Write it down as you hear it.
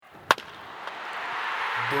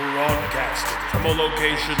Broadcasting from a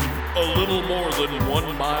location a little more than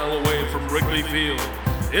 1 mile away from Wrigley Field,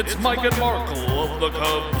 it's Mike and Markle of the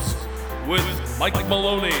Cubs with Mike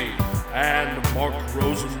Maloney and Mark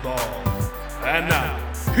Rosendahl. And now,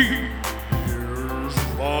 here's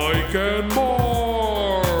Mike and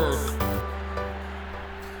Mark.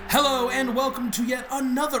 Hello and welcome to yet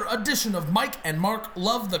another edition of Mike and Mark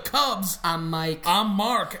Love the Cubs. I'm Mike. I'm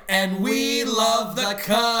Mark, and we love the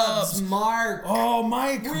Cubs. Mark. Oh,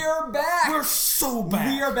 Mike. We're back. We're so back.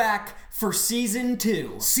 We are back for Season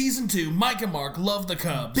 2. Season 2, Mike and Mark Love the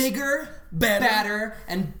Cubs. Bigger, Better. badder,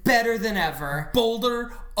 and better than ever.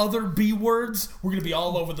 Bolder, other B words. We're going to be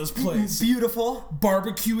all over this place. Beautiful.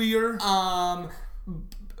 Barbecueier.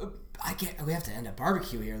 We have to end at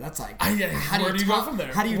barbecue here. That's like, where do you go from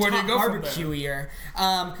there? How do you Where do top you go from barbecue there? here?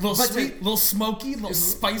 Little sweet, little smoky, little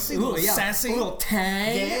spicy, little sassy. A little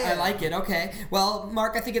tang. Yeah. I like it. Okay. Well,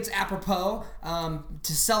 Mark, I think it's apropos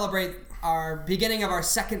to celebrate our beginning of our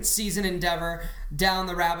second season endeavor down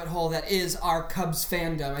the rabbit hole that is our Cubs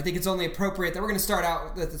fandom. I think it's only appropriate that we're going to start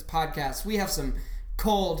out with this podcast. We have some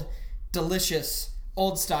cold, delicious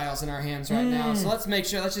old styles in our hands right now. So let's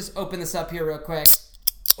just open this up here real quick.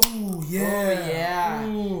 Oh, yeah. Oh, yeah.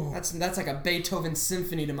 Ooh. That's like a Beethoven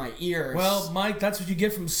symphony to my ears. Well, Mike, that's what you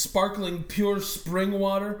get from sparkling, pure spring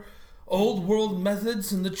water, old world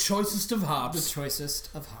methods, and the choicest of hops. The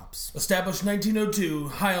choicest of hops. Established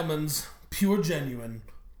 1902, Heilmann's pure genuine,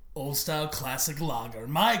 old style classic lager.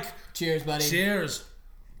 Mike, Cheers, buddy. cheers.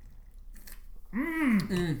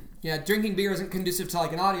 Yeah, drinking beer isn't conducive to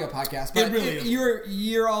like an audio podcast, but It really isn't.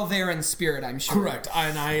 you're all there in spirit, I'm sure. Correct.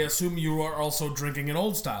 And I assume you are also drinking an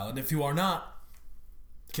old style. And if you are not,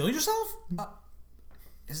 kill yourself?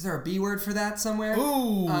 Is there a B word for that somewhere?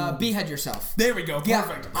 Ooh. Behead yourself. There we go. Yeah,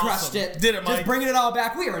 Perfect. crushed Awesome. it. Did it, Mike? Just bringing it all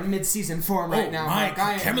back. We are in mid-season form right now, Mike. Mark.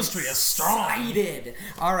 I am Chemistry is strong. excited.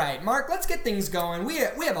 All right, Mark, let's get things going. We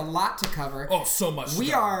have a lot to cover. Oh, so much. We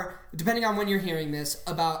stuff. are, depending on when you're hearing this,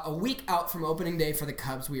 about a week out from opening day for the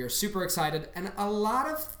Cubs. We are super excited, and a lot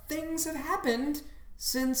of things have happened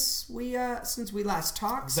since we last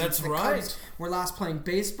talked. That's since the right. Cubs were last playing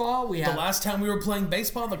baseball. The last time we were playing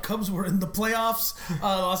baseball, the Cubs were in the playoffs. The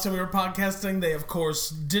last time we were podcasting, they, of course,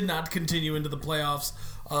 did not continue into the playoffs.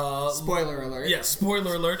 Spoiler alert. Yeah,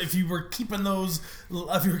 spoiler alert. If you were keeping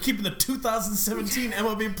the 2017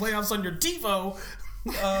 MLB playoffs on your TiVo,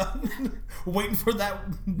 waiting for that.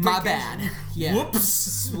 My vacation. bad. Yeah.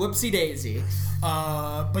 Whoops. Whoopsie daisy.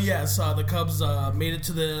 But yes, the Cubs made it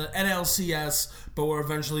to the NLCS, but were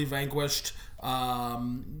eventually vanquished.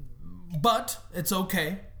 But it's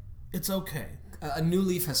okay. It's okay. A new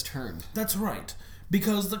leaf has turned. That's right.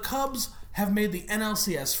 Because the Cubs have made the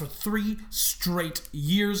NLCS for 3 straight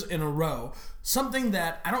years in a row. Something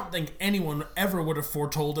that I don't think anyone ever would have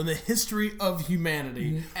foretold in the history of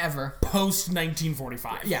humanity. Ever. Post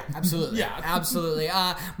 1945. Yeah, absolutely. Yeah. Absolutely.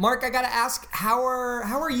 Mark, I gotta ask, how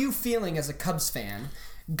are you feeling as a Cubs fan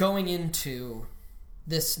going into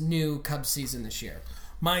this new Cubs season this year?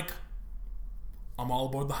 Mike, I'm all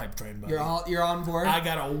aboard the hype train, buddy. You're on board? I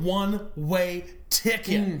got a one-way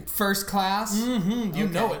ticket. First class? You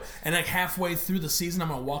know it. And like halfway through the season, I'm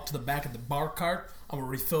going to walk to the back of the bar cart. I'm going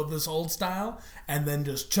to refill this old style. And then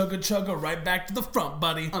just chugga right back to the front,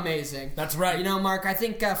 buddy. Amazing. That's right. You know, Mark, I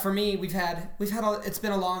think for me, it's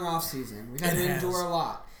been a long off season. We've had to endure a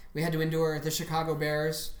lot. We had to endure the Chicago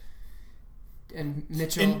Bears and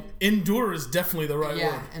Mitchell. Endure is definitely the right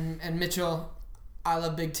word. And Mitchell. I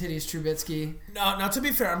love big titties, Trubisky. Now, to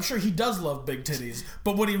be fair, I'm sure he does love big titties,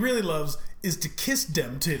 but what he really loves is to kiss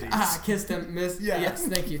them titties. Kiss them, miss. Yeah. Yes,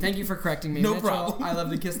 thank you. Thank you for correcting me. No Mitchell, problem. I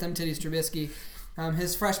love to kiss them titties, Trubisky.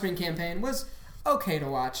 His freshman campaign was okay to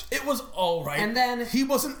watch. It was all right. And then he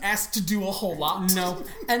wasn't asked to do a whole lot. No.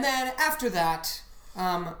 And then after that,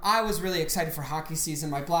 I was really excited for hockey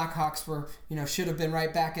season. My Blackhawks were, should have been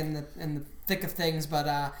right back in the thick of things,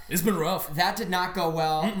 but it's been rough. That did not go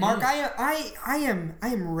well. Mm-mm. Mark, I am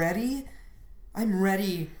ready. I'm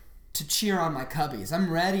ready to cheer on my Cubbies. I'm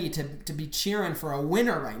ready to be cheering for a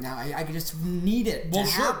winner right now. I just need it to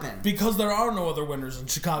happen. Because there are no other winners in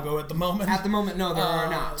Chicago at the moment. At the moment, no, there are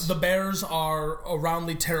not. The Bears are a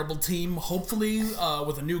roundly terrible team. Hopefully,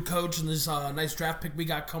 with a new coach and this nice draft pick we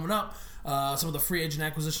got coming up, some of the free agent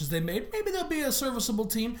acquisitions they made, maybe they'll be a serviceable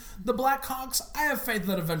team. The Blackhawks, I have faith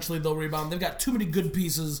that eventually they'll rebound. They've got too many good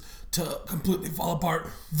pieces to completely fall apart.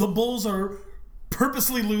 The Bulls are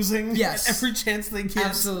purposely losing at every chance they get.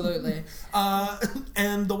 Absolutely.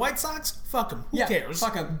 And the White Sox, fuck them. Who cares?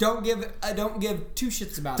 Fuck them. Don't give two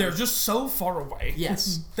shits about They're it. just so far away.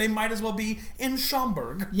 Yes. They might as well be in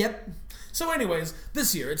Schaumburg. Yep. So anyways,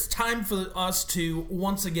 this year, it's time for us to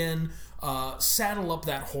once again saddle up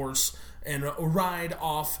that horse and ride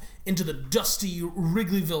off into the dusty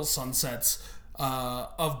Wrigleyville sunsets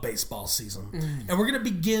of baseball season. And we're going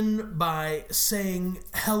to begin by saying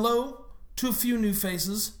hello to a few new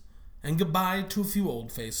faces and goodbye to a few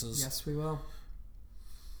old faces. Yes, we will.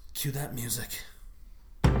 Cue that music.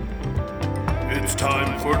 It's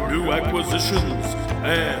time for new acquisitions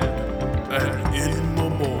and an in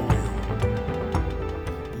memoriam.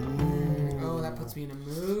 Oh, that puts me in a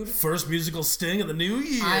mood. First musical sting of the new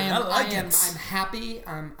year. I like it. I'm happy.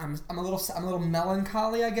 I'm a little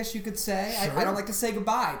melancholy, I guess you could say. Sure. I don't like to say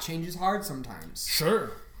goodbye. Change is hard sometimes.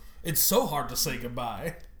 Sure. It's so hard to say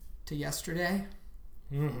goodbye. To yesterday.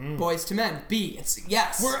 Boys to Men. B. It's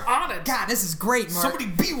yes. We're on it. God, this is great, Mark. So many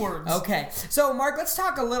B words. Okay, so Mark, let's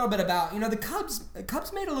talk a little bit about the Cubs. The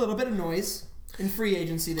Cubs made a little bit of noise in free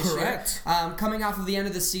agency this Correct. year. Coming off of the end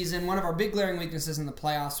of the season, one of our big glaring weaknesses in the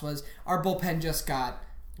playoffs was our bullpen just got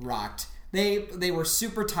rocked. They were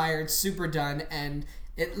super tired, super done, and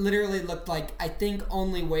it literally looked like I think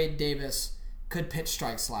only Wade Davis could pitch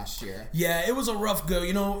strikes last year. Yeah, it was a rough go.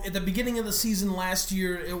 At the beginning of the season last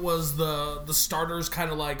year, it was the starters kind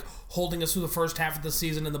of like holding us through the first half of the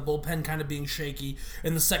season and the bullpen kind of being shaky.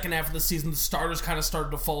 In the second half of the season, the starters kind of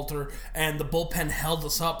started to falter and the bullpen held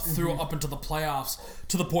us up through up into the playoffs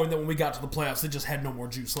to the point that when we got to the playoffs, they just had no more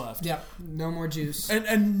juice left. Yep, no more juice.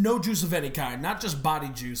 And no juice of any kind. Not just body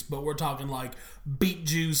juice, but we're talking like beet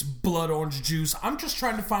juice, blood orange juice. I'm just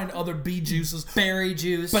trying to find other bee juices. Berry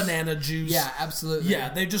juice. Banana juice. Yeah, absolutely. Yeah,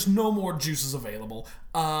 they just no more juices available.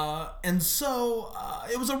 And so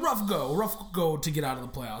it was a rough go to get out of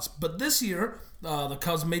the playoffs. But this year, the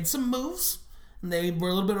Cubs made some moves. And they were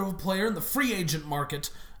a little bit of a player in the free agent market.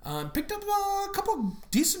 Picked up a couple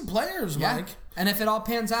decent players, Mike. And if it all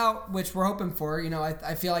pans out, which we're hoping for,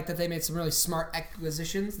 I feel like that they made some really smart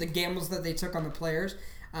acquisitions. The gambles that they took on the players,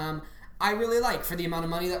 I really like for the amount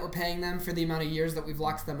of money that we're paying them, for the amount of years that we've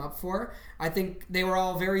locked them up for. I think they were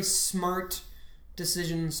all very smart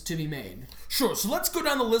decisions to be made. Sure, so let's go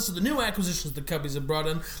down the list of the new acquisitions the Cubbies have brought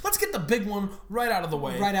in. Let's get the big one right out of the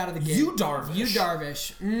way. Right out of the gate. Yu Darvish. Yu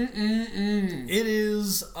Darvish. It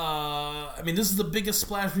is, this is the biggest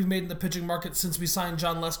splash we've made in the pitching market since we signed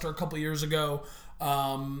John Lester a couple years ago.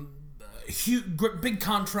 Big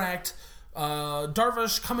contract.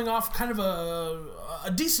 Darvish coming off kind of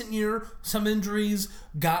a decent year, some injuries,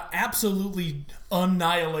 got absolutely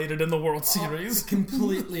annihilated in the World Series.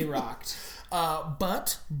 Completely rocked.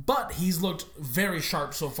 But he's looked very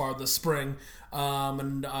sharp so far this spring.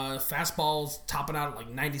 And fastball's topping out at like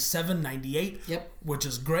 97, 98, which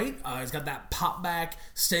is great. He's got that pop back,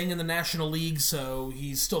 staying in the National League, so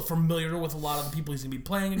he's still familiar with a lot of the people he's going to be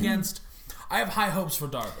playing against. I have high hopes for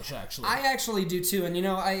Darvish, actually. I actually do too, and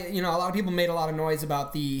a lot of people made a lot of noise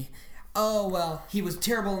about he was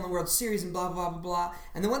terrible in the World Series and blah, blah, blah, blah.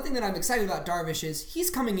 And the one thing that I'm excited about Darvish is he's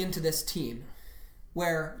coming into this team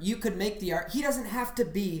where you could make the he doesn't have to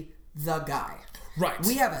be the guy. Right.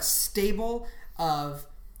 We have a stable of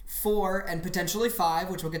 4 and potentially 5,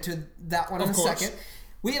 which we'll get to that one in a second.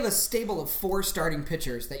 We have a stable of 4 starting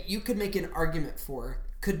pitchers that you could make an argument for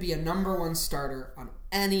could be a number 1 starter on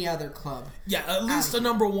any other club. Yeah, at least a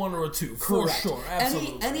number 1 or a 2, for sure.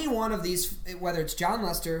 Absolutely. Any one of these, whether it's John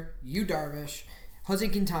Lester, Yu Darvish, Jose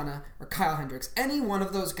Quintana, or Kyle Hendricks, any one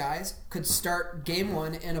of those guys could start game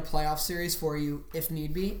 1 in a playoff series for you if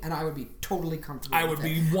need be, and I would be totally comfortable with it. I would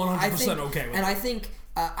be 100% okay with it. And I think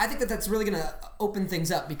that that's really going to open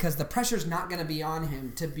things up because the pressure's not going to be on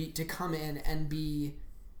him to come in and be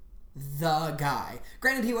the guy.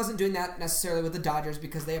 Granted, he wasn't doing that necessarily with the Dodgers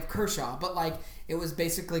because they have Kershaw, but it was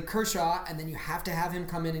basically Kershaw, and then you have to have him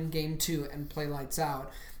come in game 2 and play lights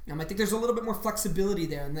out. I think there's a little bit more flexibility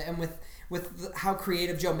there, and with how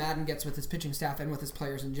creative Joe Madden gets with his pitching staff and with his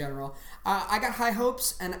players in general. I got high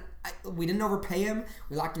hopes, and we didn't overpay him.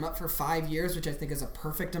 We locked him up for 5 years, which I think is a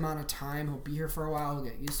perfect amount of time. He'll be here for a while. He'll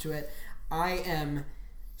get used to it. I am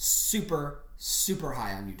super, super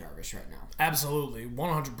high on Yu Darvish right now. Absolutely,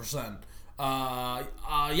 100%.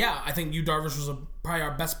 I think Yu Darvish was probably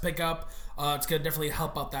our best pickup. It's going to definitely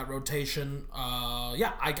help out that rotation.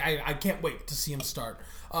 I can't wait to see him start.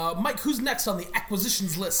 Mike, who's next on the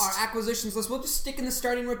acquisitions list? Our acquisitions list, we'll just stick in the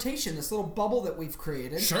starting rotation, this little bubble that we've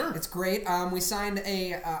created. Sure. It's great. We signed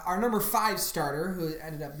our number 5 starter, who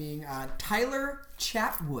ended up being Tyler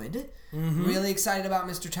Chatwood. Mm-hmm. Really excited about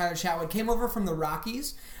Mr. Tyler Chatwood. Came over from the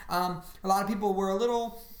Rockies. A lot of people were a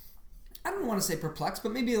little, I don't want to say perplexed,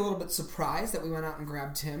 but maybe a little bit surprised that we went out and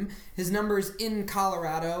grabbed him. His numbers in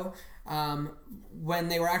Colorado, when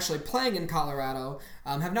they were actually playing in Colorado,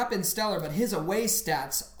 have not been stellar, but his away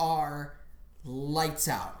stats are lights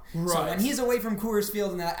out. Right. So when he's away from Coors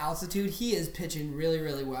Field in that altitude, he is pitching really,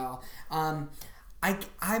 really well. I'm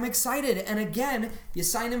excited, and again, you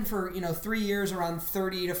sign him for 3 years, around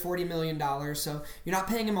 $30 to $40 million. So you're not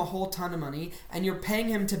paying him a whole ton of money, and you're paying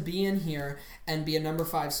him to be in here and be a number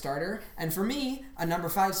 5 starter. And for me, a number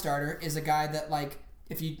 5 starter is a guy that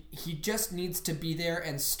he just needs to be there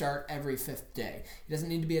and start every 5th day. He doesn't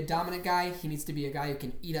need to be a dominant guy. He needs to be a guy who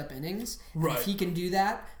can eat up innings. Right. And if he can do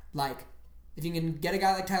that, if you can get a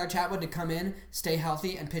guy like Tyler Chatwood to come in, stay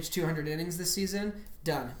healthy, and pitch 200 innings this season,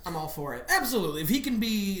 done. I'm all for it. Absolutely. If he can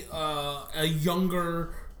be a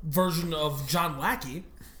younger version of John Lackey,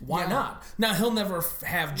 why not? Now, he'll never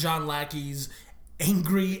have John Lackey's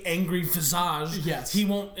angry visage. Yes. He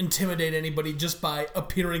won't intimidate anybody just by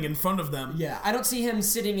appearing in front of them. Yeah, I don't see him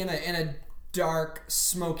sitting in a dark,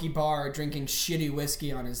 smoky bar drinking shitty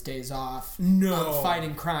whiskey on his days off. No.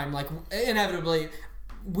 Fighting crime, like inevitably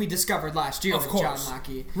we discovered last year with John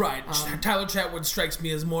Lackey. Right. Tyler Chatwood strikes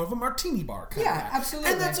me as more of a martini bar kind of guy.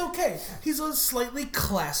 Absolutely. And that's okay. He's a slightly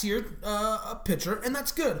classier pitcher, and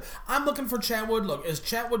that's good. I'm looking for Chatwood. Look, as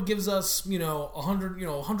Chatwood gives us, 100,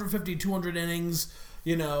 150, 200 innings,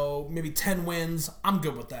 maybe 10 wins, I'm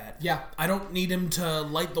good with that. Yeah. I don't need him to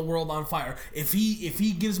light the world on fire. If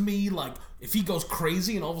he gives me, if he goes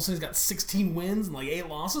crazy and all of a sudden he's got 16 wins and 8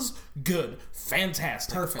 losses, good.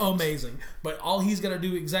 Fantastic. Perfect. Amazing. But all he's got to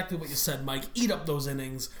do, exactly what you said, Mike, eat up those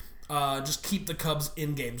innings. Just keep the Cubs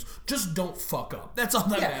in games. Just don't fuck up. That's all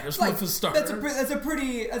that matters for the starter. That's a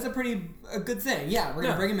pretty good thing. Yeah, we're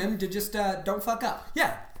gonna bring him in to just don't fuck up.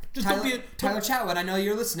 Yeah. Just Tyler Chatwood, I know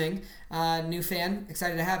you're listening. New fan,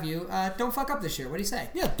 excited to have you. Don't fuck up this year. What do you say?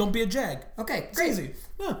 Yeah, don't be a jag. Okay, It's great. easy.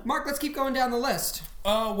 Yeah. Mark, let's keep going down the list.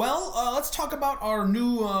 Let's talk about our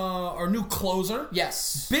new closer.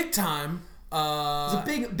 Yes. Big time.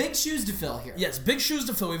 There's big shoes to fill here. Yes, big shoes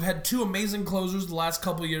to fill. We've had 2 amazing closers the last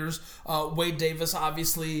couple years. Wade Davis,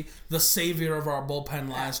 obviously the savior of our bullpen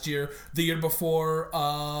last year. The year before,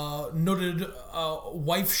 noted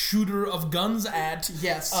wife shooter of guns at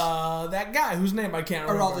that guy whose name I can't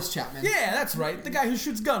remember. Aroldis Chapman. Yeah, that's right. The guy who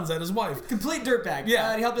shoots guns at his wife. Complete dirtbag.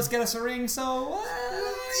 Yeah. He helped us get us a ring, so...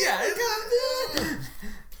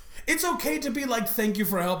 It's okay to be thank you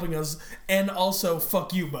for helping us, and also,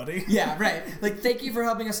 fuck you, buddy. Yeah, right. Thank you for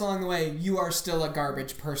helping us along the way. You are still a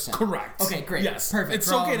garbage person. Correct. Okay, great. Yes. Perfect. It's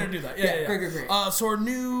okay to do that. Yeah. Great. So our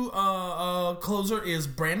new closer is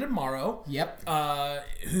Brandon Morrow. Yep.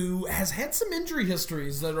 Who has had some injury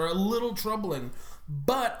histories that are a little troubling.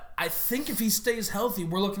 But I think if he stays healthy,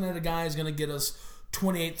 we're looking at a guy who's going to get us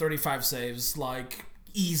 28, 35 saves,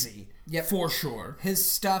 easy. Yep. For sure. His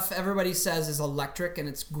stuff, everybody says, is electric, and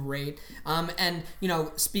it's great. And,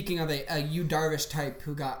 speaking of a Yu Darvish type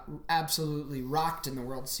who got absolutely rocked in the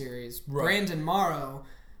World Series, right. Brandon Morrow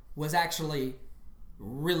was actually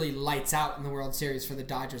really lights out in the World Series for the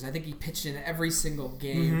Dodgers. I think he pitched in every single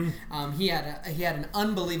game. Mm-hmm. He had an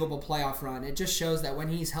unbelievable playoff run. It just shows that when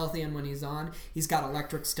he's healthy and when he's on, he's got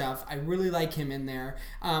electric stuff. I really like him in there.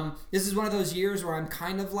 This is one of those years where I'm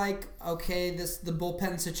kind of okay, the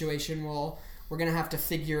bullpen situation we're gonna have to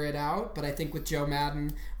figure it out. But I think with Joe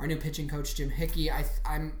Madden, our new pitching coach Jim Hickey,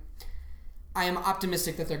 I am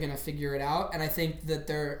optimistic that they're going to figure it out, and I think that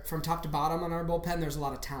they're from top to bottom on our bullpen. There's a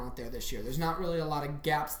lot of talent there this year. There's not really a lot of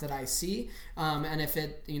gaps that I see, and if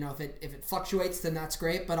it fluctuates, then that's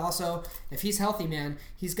great. But also, if he's healthy, man,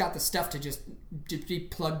 he's got the stuff to just be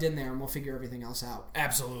plugged in there, and we'll figure everything else out.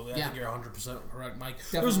 Absolutely, I think you're 100% correct, Mike.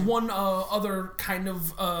 Definitely. There's one other kind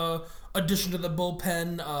of addition to the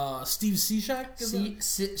bullpen, Steve Cishek. Shishim.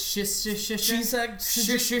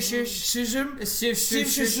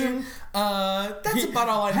 That's about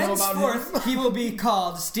all I know about him. Henceforth, he will be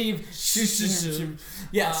called Steve Shishim.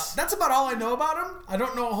 Yes. That's about all I know about him. I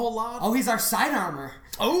don't know a whole lot. Oh, he's our sidearmer.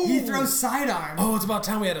 Oh. He throws sidearm. Oh, it's about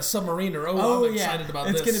time we had a submariner. I'm excited about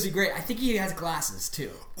this. It's going to be great. I think he has glasses,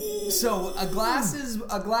 too. Ooh. So, a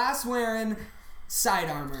glass-wearing side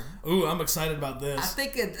armor. Ooh, I'm excited about this. I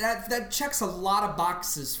think that checks a lot of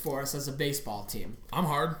boxes for us as a baseball team. I'm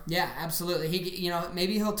hard. Yeah, absolutely.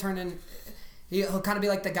 Maybe he'll turn in... He'll kind of be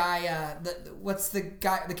like the guy... what's the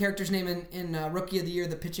character's name in Rookie of the Year,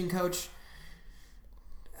 the pitching coach?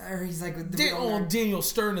 Or he's like... Daniel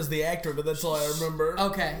Stern is the actor, but that's all I remember.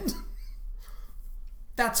 Okay.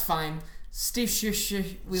 That's fine. Steve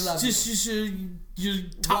we love you. Your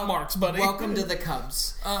top marks, buddy. Welcome to the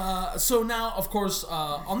Cubs. So now, of course,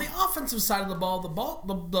 on the offensive side of the ball,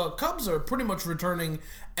 the Cubs are pretty much returning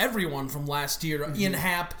everyone from last year. Ian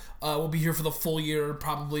Happ will be here for the full year,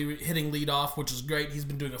 probably hitting leadoff, which is great. He's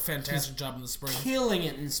been doing a fantastic job in the spring. Killing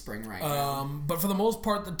it in spring right now. But for the most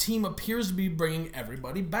part, the team appears to be bringing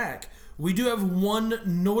everybody back. We do have one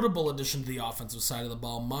notable addition to the offensive side of the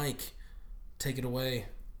ball. Mike, take it away.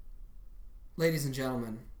 Ladies and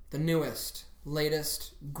gentlemen, the newest,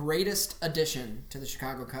 latest, greatest addition to the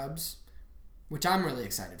Chicago Cubs, which I'm really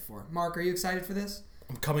excited for. Mark, are you excited for this?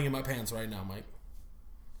 I'm coming in my pants right now, Mike.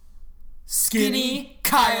 Skinny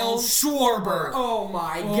Kyle Schwarber. Oh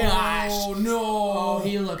my gosh. Oh no. Oh,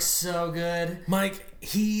 he looks so good. Mike,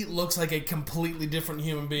 he looks like a completely different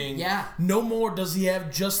human being. Yeah. No more does he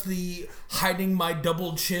have just the hiding my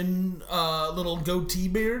double chin little goatee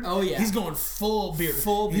beard. Oh yeah. He's going full beard.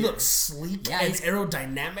 Full beard. He looks sleek and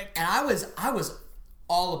aerodynamic. And I was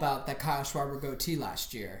all about that Kyle Schwarber goatee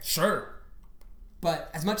last year. Sure. But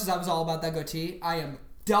as much as I was all about that goatee, I am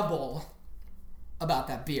double about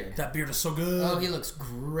that beard. That beard is so good. Oh, he looks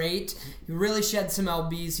great. He really shed some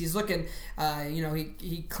LBs. He's looking,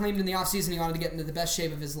 he claimed in the offseason he wanted to get into the best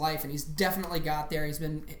shape of his life, and he's definitely got there. He's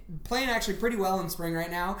been playing actually pretty well in spring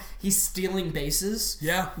right now. He's stealing bases.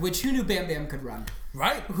 Yeah. Which, who knew Bam Bam could run?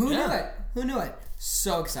 Right. Who knew it? Who knew it?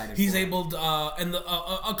 So excited. He's able to, and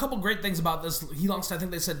a couple great things about this. He lost, I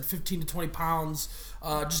think they said 15 to 20 pounds,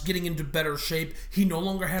 just getting into better shape. He no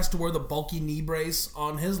longer has to wear the bulky knee brace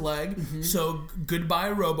on his leg. Mm-hmm. So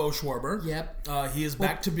goodbye, Robo Schwarber. Yep. He is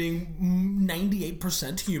back to being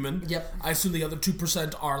 98% human. Yep. I assume the other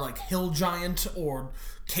 2% are like hill giant or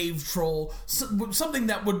cave troll, something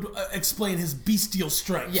that would explain his bestial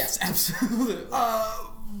strength. Yes, absolutely.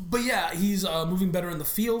 But yeah, he's moving better in the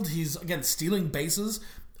field. He's, again, stealing bases.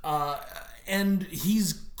 And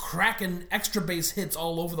he's cracking extra base hits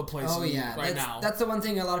all over the place now. That's the one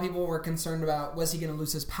thing a lot of people were concerned about. Was he going to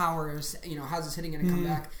lose his power? How's his hitting going to come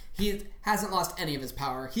back? He hasn't lost any of his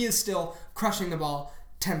power. He is still crushing the ball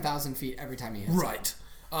 10,000 feet every time he hits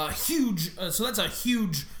it. Huge. So that's a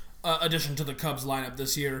huge addition to the Cubs lineup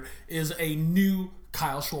this year, is a new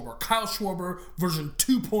Kyle Schwarber. Kyle Schwarber version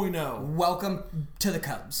 2.0. Welcome to the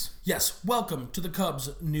Cubs. Yes, welcome to the Cubs,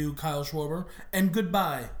 new Kyle Schwarber. And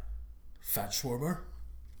goodbye, Fat Schwarber.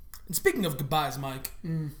 And speaking of goodbyes, Mike,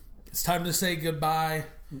 it's time to say goodbye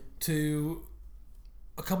to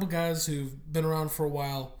a couple guys who've been around for a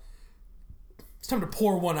while. It's time to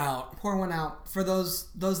pour one out. Pour one out for those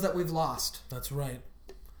that we've lost. That's right.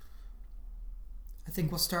 I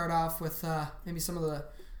think we'll start off with maybe some of the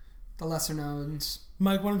lesser knowns.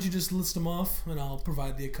 Mike, why don't you just list them off, and I'll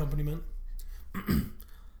provide the accompaniment.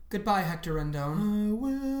 Goodbye, Hector Rendon. I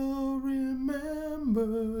will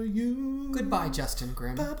remember you. Goodbye, Justin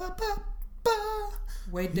Grimm. Ba, ba, ba, ba.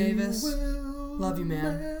 Wade Davis, love you,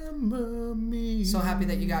 man. Me. So happy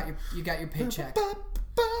that you got your paycheck. Ba, ba,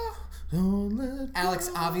 ba. Don't let Alex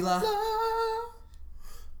Avila,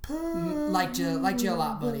 liked you a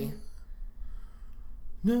lot, buddy.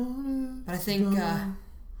 But I think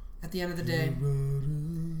at the end of the day,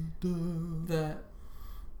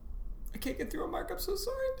 I can't get through a Mark. I'm so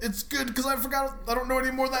sorry. It's good because I forgot. I don't know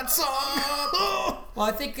any more of that song. Well,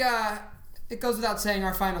 I think it goes without saying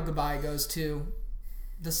our final goodbye goes to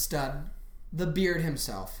the stud, the beard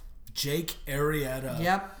himself, Jake Arrieta.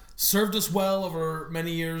 Yep. Served us well over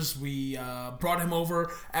many years. We brought him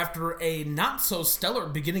over after a not so stellar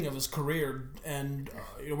beginning of his career, and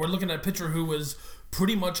we're looking at a pitcher who was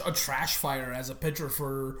pretty much a trash fire as a pitcher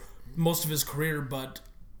for most of his career, but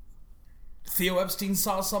Theo Epstein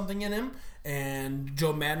saw something in him, and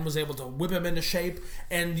Joe Madden was able to whip him into shape,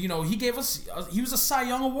 and he was a Cy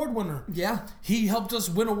Young Award winner. Yeah. He helped us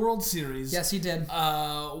win a World Series. Yes, he did.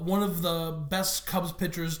 One of the best Cubs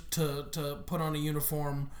pitchers to put on a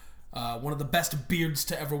uniform. One of the best beards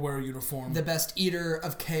to ever wear a uniform. The best eater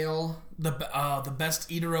of kale. The best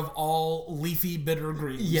eater of all leafy bitter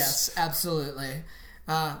greens. Yes, absolutely.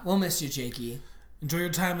 We'll miss you, Jakey. Enjoy your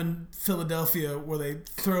time in Philadelphia where they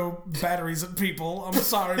throw batteries at people. I'm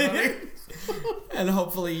sorry, buddy. And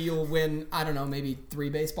hopefully you'll win, I don't know, maybe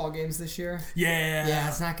 3 baseball games this year. Yeah. Yeah,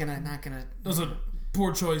 it's not gonna. That was a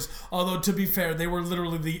poor choice. Although, to be fair, they were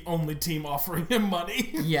literally the only team offering him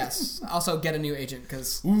money. Yes. Also, get a new agent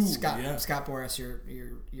because Scott Boras,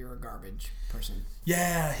 you're a garbage person.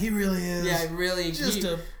 Yeah, he really is. Yeah, really. Just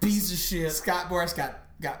a piece of shit. Scott Boras got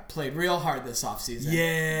played real hard this offseason.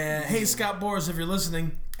 Yeah. Hey, Scott Boras, if you're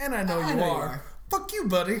listening, and I know you are. Fuck you,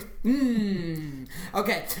 buddy.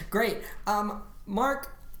 Okay, great.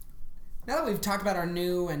 Mark, now that we've talked about our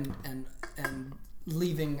new and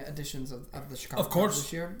leaving editions of the Chicago Of course. Cubs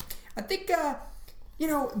this year. I think,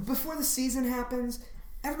 before the season happens,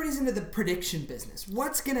 everybody's into the prediction business.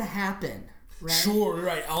 What's going to happen? Right? Sure,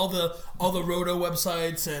 right. All the roto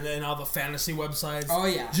websites and all the fantasy websites. Oh,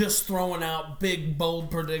 yeah. Just throwing out big,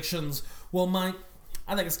 bold predictions. Well, Mike,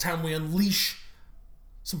 I think it's time we unleash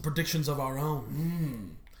some predictions of our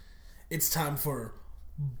own. It's time for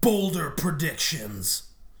bolder predictions.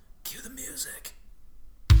 Cue the music.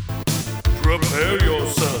 Prepare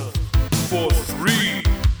yourself for 3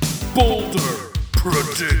 bolder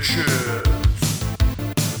predictions.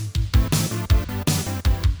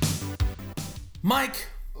 Mike.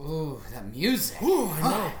 Ooh, that music. Ooh, I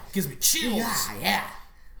know. Gives me chills. Yeah.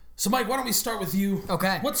 So, Mike, why don't we start with you?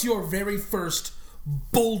 Okay. What's your very first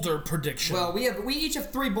bolder prediction? Well, we each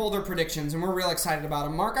have 3 bolder predictions, and we're real excited about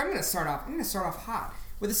them. Mark, I'm going to start off hot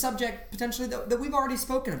with a subject potentially that we've already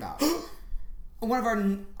spoken about. One of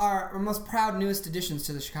our most proud newest additions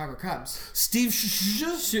to the Chicago Cubs. Steve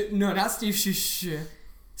No, not Steve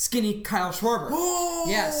Skinny Kyle Schwarber. Oh!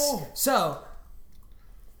 Yes. So,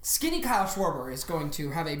 Skinny Kyle Schwarber is going to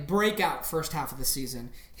have a breakout first half of the season,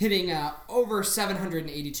 hitting over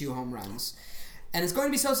 782 home runs. And it's going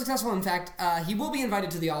to be so successful, in fact, he will be invited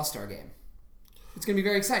to the All-Star game. It's going to be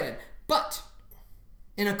very excited. But,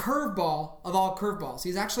 in a curveball of all curveballs,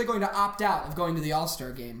 he's actually going to opt out of going to the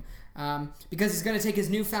All-Star game because he's going to take his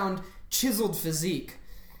newfound chiseled physique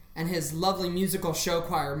and his lovely musical show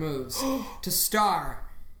choir moves to star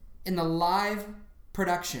in the live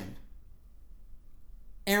production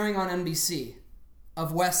airing on NBC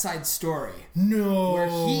of West Side Story. No. Where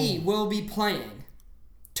he will be playing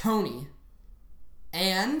Tony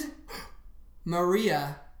and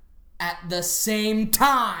Maria at the same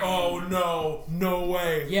time. Oh, no. No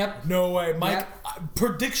way. Yep. No way. Mike, Yep.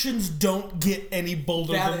 Predictions don't get any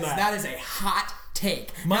bolder than that. That is a hot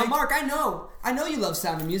take. Mike, now, Mark, I know you love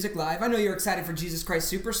Sound of Music Live. I know you're excited for Jesus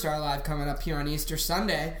Christ Superstar Live coming up here on Easter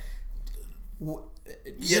Sunday.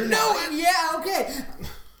 You know it. Yeah, okay.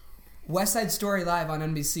 West Side Story Live on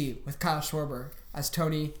NBC with Kyle Schwarber as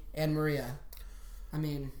Tony and Maria. I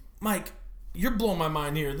mean, Mike, you're blowing my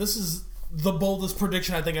mind here. This is the boldest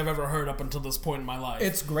prediction I think I've ever heard up until this point in my life.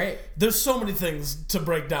 it's great. There's so many things to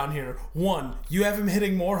break down here. 1, you have him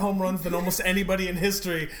hitting more home runs than almost anybody in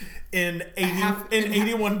history in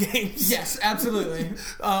 81 games. Yes, absolutely.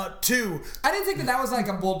 2, I didn't think that was like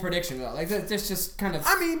a bold prediction though. Like that's just kind of.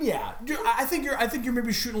 I mean, yeah. I think you're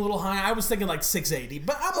maybe shooting a little high. I was thinking like 680,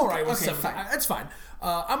 but I'm all right with 7. fine. That's fine.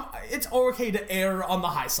 It's okay to err on the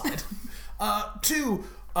high side. 2,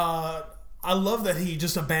 I love that he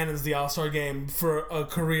just abandons the All-Star game for a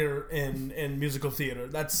career in musical theater.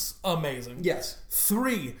 That's amazing. Yes.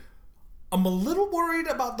 3, I'm a little worried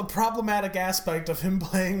about the problematic aspect of him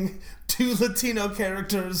playing 2 Latino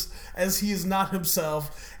characters as he is not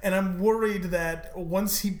himself, and I'm worried that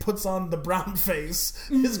once he puts on the brown face,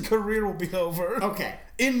 his career will be over. Okay.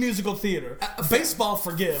 In musical theater. Baseball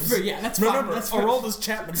forgives. Yeah, that's fine. Remember, That's fine. Aroldis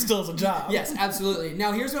Chapman still has a job. Yes, absolutely.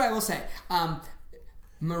 Now here's what I will say.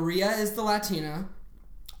 Maria is the Latina.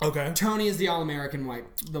 Okay. Tony is the All-American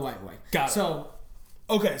the white boy. Got it. So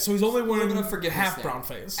Okay, so he's only we're wearing gonna forgive half brown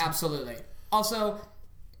face. Absolutely. Also,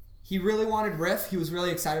 he really wanted Riff. He was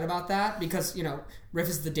really excited about that because Riff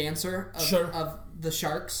is the dancer of the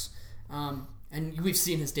Sharks, and we've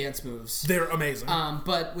seen his dance moves. They're amazing.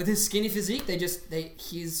 But with his skinny physique,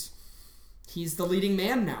 he's the leading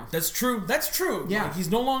man now. That's true. Yeah. Like, he's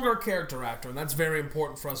no longer a character actor, and that's very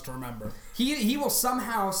important for us to remember. He will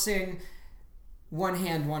somehow sing One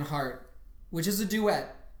Hand, One Heart, which is a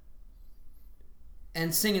duet,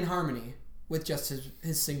 and sing in harmony with just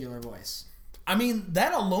his singular voice. I mean,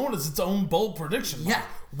 that alone is its own bold prediction. Yeah.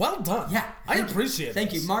 Well done. Yeah. I appreciate it.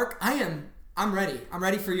 Thank you. Mark, I'm ready. I'm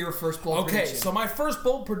ready for your first bold prediction. Okay, so my first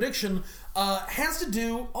bold prediction has to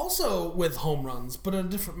do also with home runs, but in a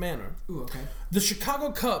different manner. Ooh, okay. The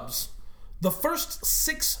Chicago Cubs, the first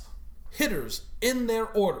 6 hitters in their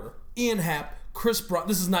order, Ian Happ, Chris Bryant,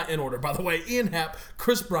 this is not in order, by the way, Ian Happ,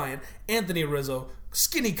 Chris Bryant, Anthony Rizzo,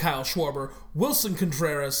 Skinny Kyle Schwarber, Wilson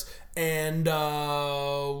Contreras, and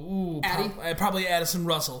probably Addison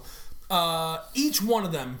Russell. Each one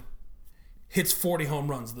of them hits 40 home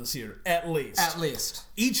runs this year, at least. At least.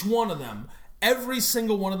 Each one of them, every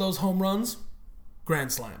single one of those home runs,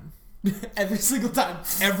 grand slam. Every single time.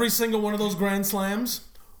 Every single one of those grand slams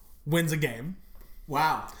wins a game.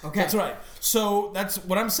 Wow. Okay. That's right. So that's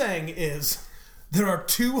what I'm saying is there are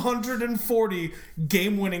 240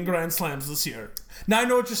 game-winning grand slams this year. Now I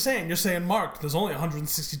know what you're saying. You're saying, Mark, there's only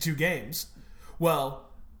 162 games. Well,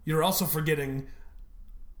 you're also forgetting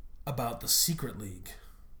about the Secret League.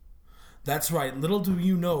 That's right. Little do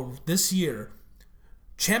you know, this year,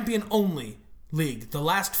 champion only league. The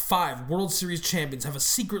last 5 World Series champions have a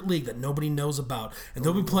secret league that nobody knows about, and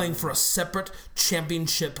they'll be playing for a separate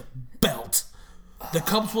championship belt. The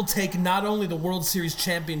Cubs will take not only the World Series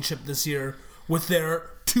championship this year with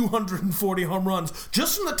their 240 home runs,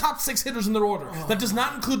 just from the top 6 hitters in their order. That does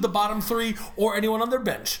not include the bottom 3 or anyone on their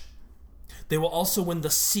bench. They will also win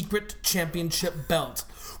the secret championship belt,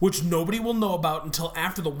 which nobody will know about until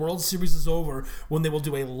after the World Series is over, when they will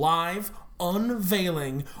do a live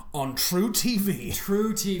unveiling on True TV.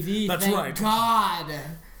 True TV. That's thank right. God.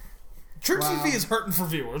 True TV is hurting for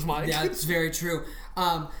viewers, Mike. Yeah, that's very true.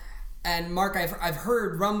 And Mark, I've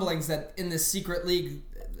heard rumblings that in this secret league,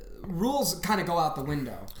 rules kind of go out the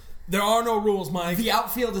window. There are no rules, Mike. The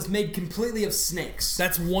outfield is made completely of snakes.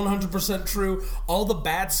 That's 100% true. All the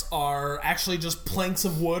bats are actually just planks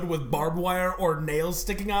of wood with barbed wire or nails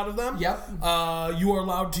sticking out of them. Yep. You are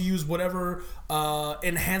allowed to use whatever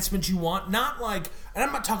enhancement you want. Not like, and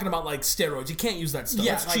I'm not talking about like steroids. You can't use that stuff.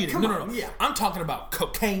 Yeah, That's like, cheating. come No. on, yeah. I'm talking about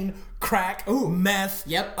cocaine, crack, meth.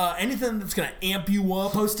 Yep. Anything that's going to amp you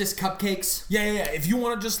up. Hostess cupcakes. Yeah. If you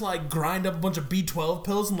want to just like grind up a bunch of B12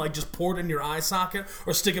 pills and like just pour it in your eye socket,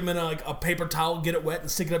 or stick them in a paper towel, get it wet, and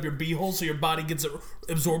stick it up your beehole so your body gets it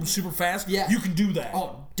absorbed super fast. Yeah. You can do that.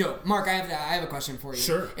 Oh, dope. Mark, I have a question for you.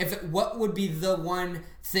 Sure. What would be the one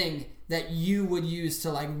thing that you would use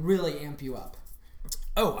to like really amp you up?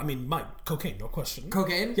 Oh, I mean, Mike, cocaine, no question.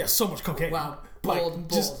 Cocaine? Yeah, so much cocaine. Wow. Mike, Bold.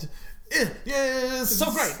 Just, yeah, it's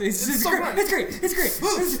so great. It's so great. It's great.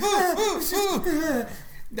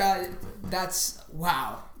 That's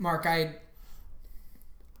wow, Mark.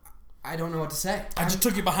 I don't know what to say. I just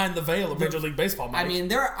took you behind the veil of Major League Baseball, Mike. I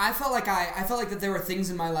mean, I felt like that there were things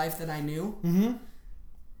in my life that I knew,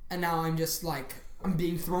 and now I'm just like I'm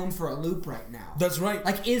being thrown for a loop right now. That's right.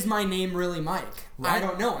 Like, is my name really Mike? Right. I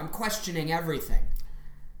don't know. I'm questioning everything.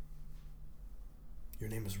 Your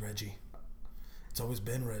name is Reggie. It's always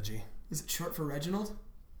been Reggie. Is it short for Reginald?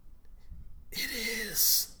 It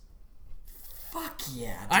is. Fuck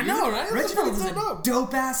yeah, dude. I know, right? Reginald is a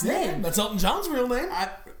dope-ass name. That's Elton John's real name.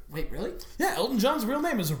 Wait, really? Yeah, Elton John's real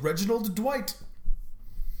name is Reginald Dwight.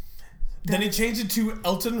 Then he changed it to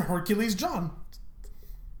Elton Hercules John.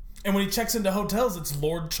 And when he checks into hotels, it's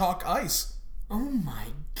Lord Chalk Ice. Oh my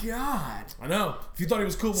god. I know. If you thought he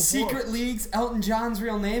was cool before. Secret League's Elton John's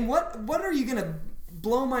real name? What are you gonna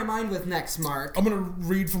blow my mind with next, Mark? I'm gonna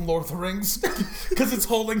read from Lord of the Rings because it's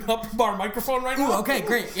holding up our microphone right now. Ooh, okay,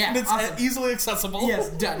 great. Yeah, and it's awesome. easily accessible. Yes,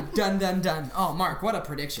 done. Oh, Mark, what a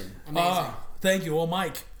prediction. Amazing. Thank you. Well,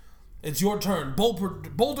 Mike, it's your turn.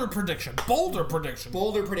 Boulder prediction. Boulder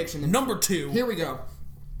prediction. Number 2. Here we go.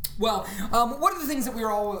 Well, one of the things that we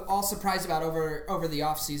were all surprised about over the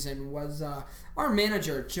offseason was our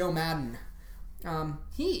manager, Joe Madden.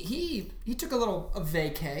 He took a little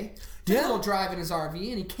vacay, took a little drive in his RV,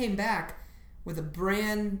 and he came back with a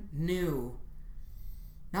brand new,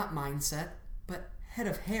 not mindset, but head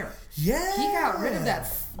of hair. Yeah, he got rid of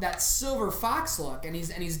that silver fox look, and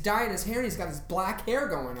he's dyeing his hair, and he's got his black hair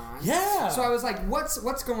going on. Yeah. So I was like,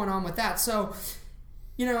 what's going on with that? So,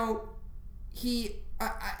 you know, he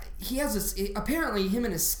has this. Apparently, him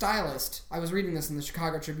and his stylist. I was reading this in the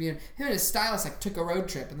Chicago Tribune. Him and his stylist like took a road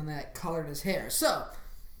trip, and then they like colored his hair. So,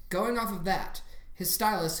 going off of that, his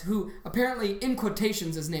stylist, who apparently in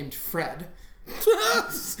quotations is named Fred.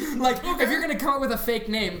 Like, if you're gonna come up with a fake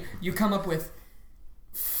name, you come up with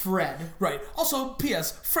Fred. Right. Also,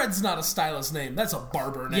 P.S. Fred's not a stylist name. That's a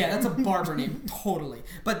barber name. Yeah, that's a barber name, totally.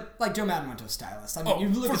 But, like, Joe Madden went to a stylist. I mean, you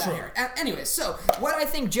look at that hair. Anyway, so, what I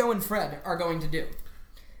think Joe and Fred are going to do,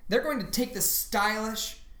 they're going to take this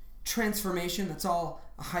stylish transformation that's all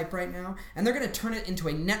a hype right now, and they're going to turn it into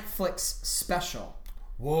a Netflix special.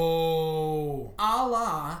 Whoa. A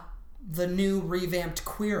la the new revamped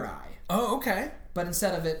Queer Eye. Oh, okay. But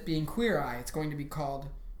instead of it being Queer Eye, it's going to be called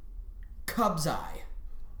Cubs Eye.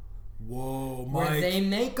 Whoa, Mike. Where they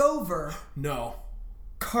make over No.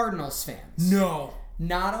 Cardinals fans. No.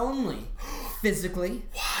 Not only physically,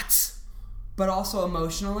 What? but also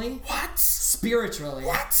emotionally, What? spiritually,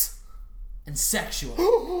 What? and sexually.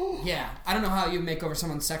 Yeah, I don't know how you make over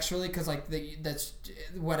someone sexually, because like that's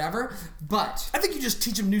whatever. But I think you just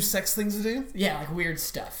teach them new sex things to do. yeah, like weird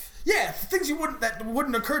stuff. Yeah, things that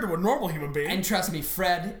wouldn't occur to a normal human being. And trust me,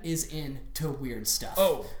 Fred is into weird stuff.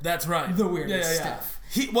 Oh, that's right. The weirdest stuff.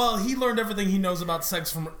 He learned everything he knows about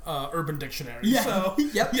sex from Urban Dictionary. Yeah. So,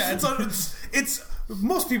 Yep. Yeah, it's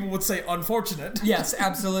most people would say unfortunate. Yes,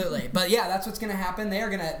 absolutely. But yeah, that's what's gonna happen. They're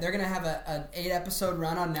gonna have an 8-episode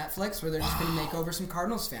run on Netflix where they're just gonna make over some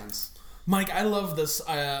Cardinals fans. Mike, I love this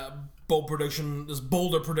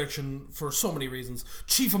boulder prediction for so many reasons.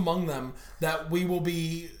 Chief among them, that we will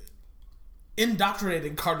be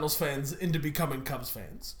indoctrinating Cardinals fans into becoming Cubs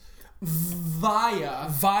fans. Via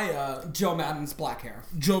Joe Madden's black hair.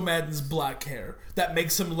 Joe Madden's black hair. That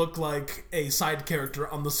makes him look like a side character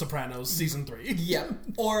on The Sopranos Season 3. Yep.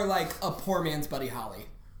 Or like a poor man's Buddy Holly.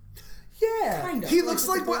 Yeah. Kind of. He looks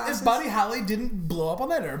like what if Buddy Holly didn't blow up on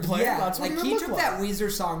that airplane. Yeah, That's what like he he took took that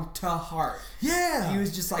Weezer song to heart. Yeah. He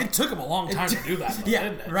was just like... It took him a long time to do that, though, yeah,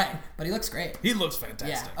 didn't it? right. But he looks great. He looks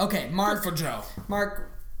fantastic. Yeah. Okay, Mark. Good for Joe.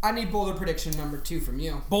 Mark, I need boulder prediction number 2 from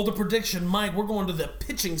you. Boulder prediction, Mike, we're going to the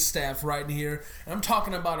pitching staff right here. And I'm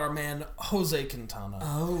talking about our man, Jose Quintana.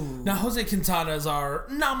 Oh. Now, Jose Quintana is our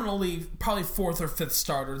nominally probably 4th or 5th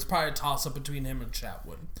starter. It's probably a toss-up between him and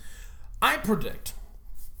Chatwood. I predict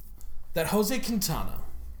that Jose Quintana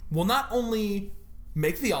will not only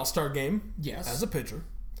make the All-Star game as a pitcher,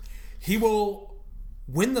 he will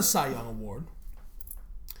win the Cy Young Award.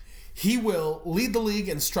 He will lead the league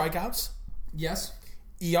in strikeouts, Yes.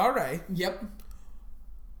 ERA, Yep.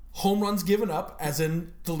 home runs given up, as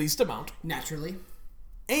in the least amount, Naturally.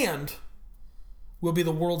 and will be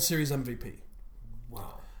the World Series MVP.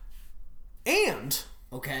 Wow. And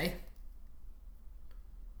Okay.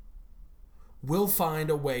 will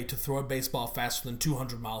find a way to throw a baseball faster than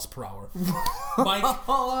 200 miles per hour. Mike,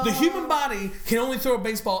 the human body can only throw a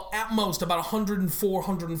baseball at most about 104,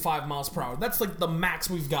 105 miles per hour. That's like the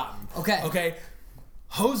max we've gotten. Okay?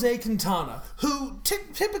 Jose Quintana, who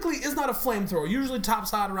typically is not a flamethrower, usually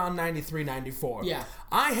tops out around 93, 94. Yeah.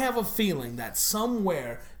 I have a feeling that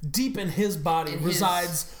somewhere deep in his body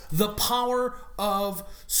resides the power of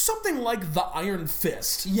something like the Iron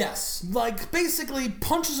Fist. Yes. Like, basically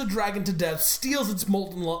punches a dragon to death, steals its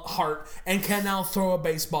molten heart, and can now throw a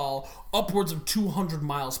baseball upwards of 200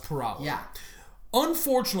 miles per hour. Yeah.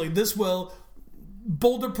 Unfortunately, this will,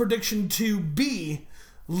 boulder prediction 2B,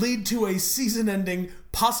 lead to a season-ending,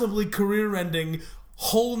 possibly career-ending,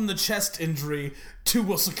 hole-in-the-chest injury to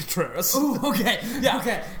Wilson Contreras. Ooh, okay. Yeah.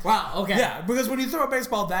 Okay. Wow, okay. Yeah, because when you throw a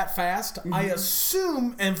baseball that fast, I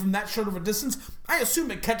assume, and from that short of a distance, I assume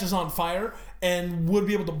it catches on fire and would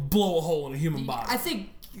be able to blow a hole in a human body. I think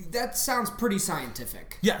that sounds pretty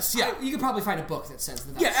scientific. Yes, yeah. You could probably find a book that says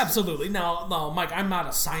that. Yeah, absolutely. Now, Mike, I'm not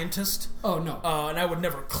a scientist. Oh, no. And I would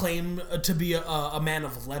never claim to be a man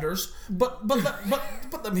of letters. But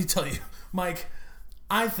let me tell you, Mike,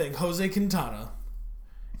 I think Jose Quintana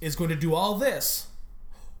is going to do all this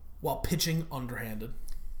while pitching underhanded.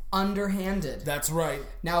 Underhanded. That's right.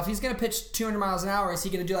 Now, if he's going to pitch 200 miles an hour, is he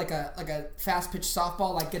going to do like a fast pitch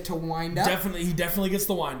softball, like get to wind up? He definitely gets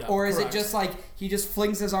the wind up. Or is Correct. it just like he just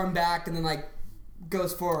flings his arm back and then like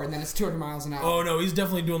goes forward and then it's 200 miles an hour? Oh no, he's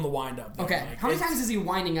definitely doing the wind up. Okay. How many times is he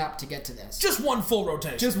winding up to get to this? Just one full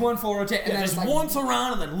rotation. Just one full rotation. Yeah, just once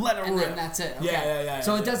around and then let it and rip. then that's it. Okay. Yeah.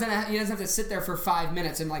 So he doesn't have to sit there for 5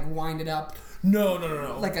 minutes and like wind it up. No.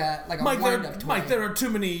 Like a Mike, wind up. Mike, there are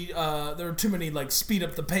too many like speed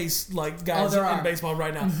up the pace like guys there in are. baseball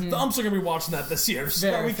right now. The umps are gonna be watching that this year,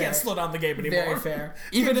 so Very we fair. can't slow down the game anymore. Very fair.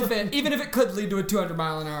 Even if it could lead to a 200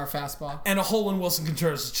 mile an hour fastball. And a hole in Wilson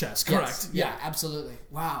Contreras' chest. Correct. Yes. Yeah, absolutely.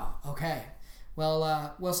 Wow. Okay.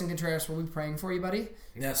 Well, Wilson Contreras, we'll be praying for you, buddy.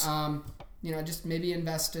 Yes. Just maybe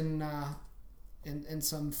invest in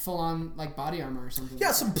some full on like body armor or something.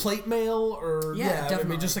 Yeah, some plate mail or definitely.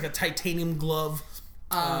 maybe just like a titanium glove,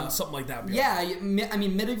 something like that. Yeah, I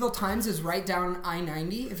mean, Medieval Times is right down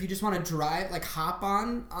I-90. If you just want to drive, like hop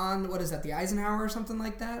on what is that, the Eisenhower or something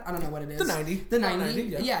like that? I don't know what it is. The 90. The 90.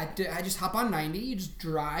 90, yeah. I just hop on 90. You just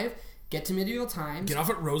drive, get to Medieval Times. Get off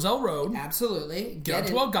at Roselle Road. Absolutely. Get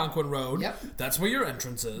onto Algonquin Road. Yep. That's where your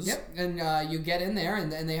entrance is. Yep. And you get in there,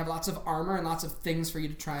 and they have lots of armor and lots of things for you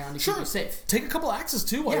to try on to keep you safe. Take a couple axes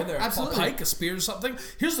too while you're there. Absolutely. A pike, a spear, or something.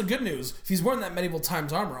 Here's the good news: if he's wearing that Medieval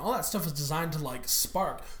Times armor, all that stuff is designed to like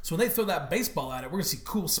spark. So when they throw that baseball at it, we're gonna see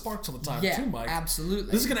cool sparks all the time too, Mike.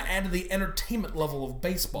 Absolutely. This is gonna add to the entertainment level of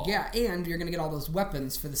baseball. Yeah, and you're gonna get all those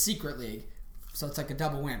weapons for the Secret League. So it's like a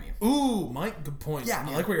double whammy. Ooh, Mike, good point. Yeah,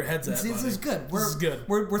 I like where your head's at. This is good. This is good.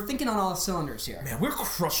 We're thinking on all cylinders here. Man, we're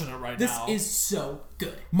crushing it right This now. is so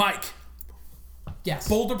good. Mike. Yes.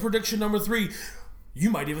 Boulder prediction number 3. You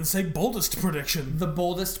might even say boldest prediction. The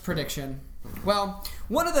boldest prediction. Well,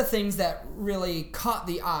 one of the things that really caught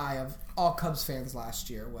the eye of all Cubs fans last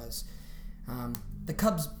year was the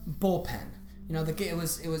Cubs bullpen. You know, it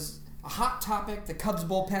was a hot topic. The Cubs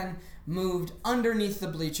bullpen moved underneath the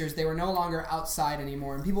bleachers. They were no longer outside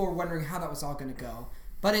anymore, and people were wondering how that was all going to go.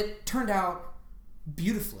 But it turned out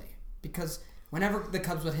beautifully, because whenever the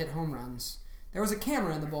Cubs would hit home runs, there was a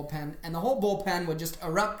camera in the bullpen, and the whole bullpen would just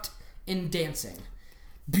erupt in dancing.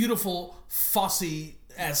 Beautiful Fosse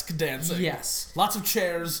esque dancing. Yes. Lots of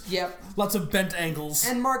chairs. Yep. Lots of bent angles.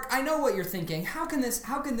 And Mark, I know what you're thinking. How can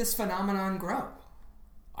this phenomenon grow?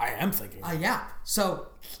 I am thinking. Yeah. So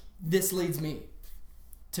this leads me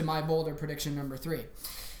to my bolder prediction number 3.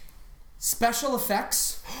 Special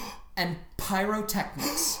effects and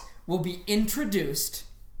pyrotechnics will be introduced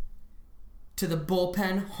to the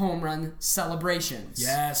bullpen home run celebrations.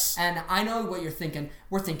 Yes. And I know what you're thinking.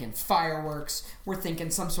 We're thinking fireworks. We're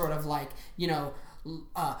thinking some sort of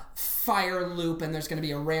fire loop, and there's going to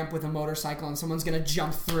be a ramp with a motorcycle, and someone's going to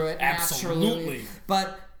jump through it Absolutely. naturally.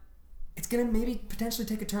 But it's going to maybe potentially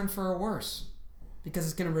take a turn for a worse, because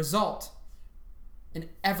it's going to result in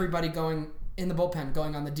everybody going in the bullpen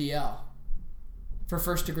going on the DL for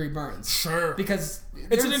first-degree burns. Sure. Because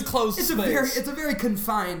it's an enclosed space. It's a very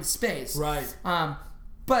confined space. Right.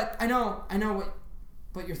 But I know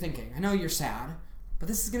what you're thinking. I know you're sad, but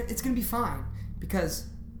it's gonna be fine, because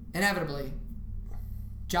inevitably,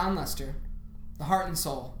 John Lester, the heart and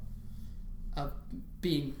soul of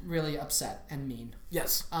being really upset and mean.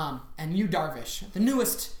 Yes. And Yu Darvish, the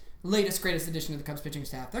latest, greatest addition to the Cubs pitching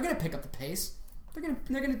staff. They're gonna pick up the pace.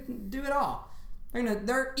 They're gonna do it all.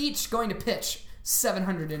 They're each going to pitch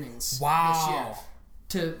 700 innings this year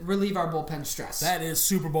to relieve our bullpen stress. That is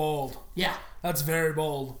super bold. Yeah. That's very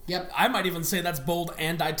bold. Yep. I might even say that's bold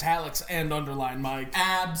and italics and underline, Mike.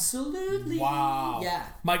 Absolutely. Wow. Yeah.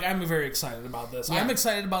 Mike, I'm very excited about this. Yeah. I'm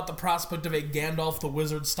excited about the prospect of a Gandalf the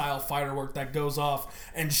Wizard style firework that goes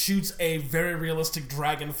off and shoots a very realistic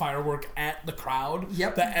dragon firework at the crowd.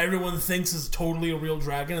 Yep. That everyone thinks is totally a real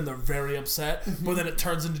dragon and they're very upset. Mm-hmm. But then it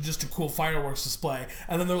turns into just a cool fireworks display.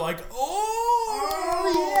 And then they're like,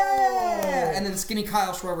 oh yeah! And then skinny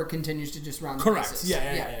Kyle Schwarber continues to just run the correct. bases.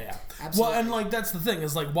 Yeah. Absolutely. Well, and that's the thing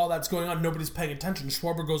is while that's going on, nobody's paying attention.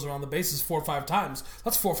 Schwarber goes around the bases 4 or 5 times.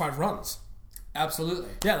 That's 4 or 5 runs. Absolutely.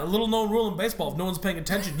 Yeah, the little known rule in baseball: if no one's paying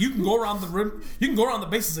attention, you can go around the rim, you can go around the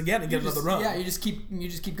bases again and get another run. Yeah, you just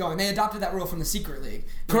keep going. They adopted that rule from the Secret League.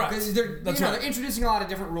 Correct. They're That's they're introducing a lot of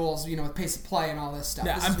different rules, with pace of play and all this stuff.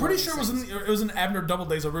 Yeah, This I'm is pretty one of sure these it was in Abner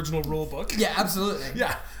Doubleday's original rule book. Yeah, absolutely.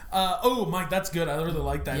 Yeah. Mike, that's good. I really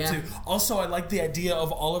like that too. Also, I like the idea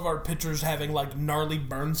of all of our pitchers having gnarly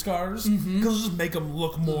burn scars because it'll just make them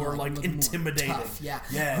look more intimidating. More tough, yeah.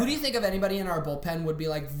 Yeah. Who do you think of anybody in our bullpen would be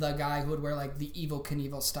the guy who would wear the Evel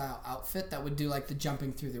Knievel style outfit that would do the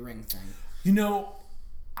jumping through the ring thing?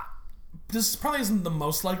 This probably isn't the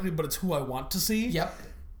most likely, but it's who I want to see. Yep.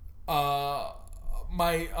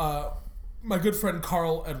 My good friend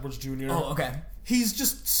Carl Edwards Jr. Oh, okay. He's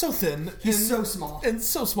just so thin. He's so small. And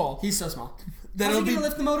so small. He's so small. How's he going to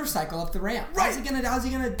lift the motorcycle up the ramp? Right. How's he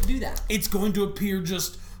gonna do that? It's going to appear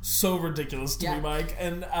just so ridiculous to Yeah. me, Mike,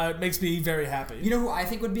 and it makes me very happy. You know who I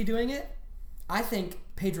think would be doing it? I think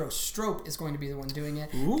Pedro Strop is going to be the one doing it.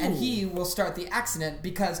 Ooh. And he will start the accident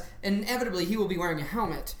because inevitably he will be wearing a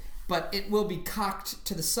helmet, but it will be cocked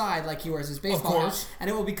to the side like he wears his baseball Of course. hat. And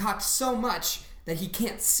it will be cocked so much that he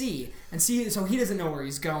can't see. So he doesn't know where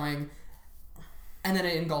he's going. And then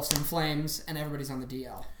it engulfs in flames, and everybody's on the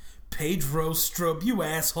DL. Pedro Strop, you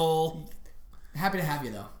asshole. Happy to have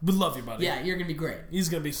you, though. We love you, buddy. Yeah, you're going to be great. He's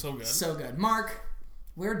going to be so good. So good. Mark,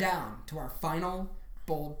 we're down to our final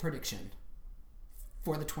bold prediction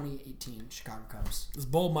for the 2018 Chicago Cubs. It's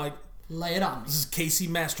bold, Mike. Lay it on me. This is Casey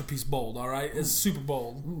Masterpiece bold, all right? It's super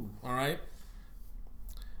bold, all right?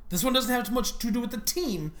 This one doesn't have too much to do with the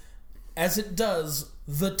team as it does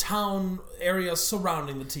the town area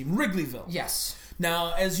surrounding the team, Wrigleyville. Yes.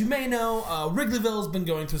 Now, as you may know, Wrigleyville has been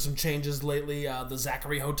going through some changes lately. The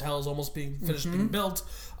Zachary Hotel is almost being finished being built.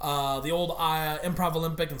 The old Improv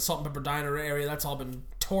Olympic and Salt and Pepper Diner area, that's all been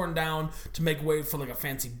torn down to make way for a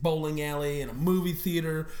fancy bowling alley and a movie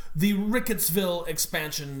theater. The Rickettsville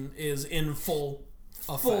expansion is in full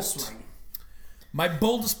effect. Full swing. My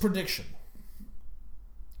boldest prediction.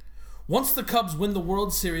 Once the Cubs win the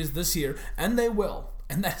World Series this year, and they will,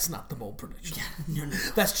 and that's not the bold prediction. No.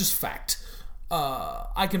 That's just fact.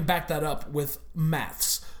 I can back that up with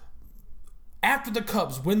maths. After the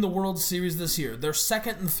Cubs win the World Series this year, they're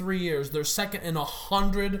second in 3 years. They're second in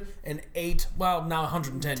 108, well, now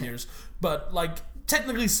 110 years. But,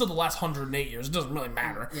 technically still the last 108 years. It doesn't really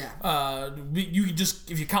matter. Yeah. You just,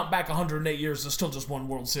 if you count back 108 years, there's still just one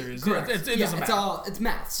World Series. Correct. It doesn't matter. It's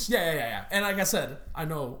maths. Yeah. And like I said, I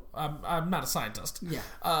know I'm not a scientist. Yeah.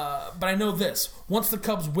 But I know this. Once the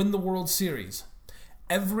Cubs win the World Series,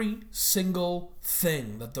 every single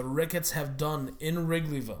thing that the Ricketts have done in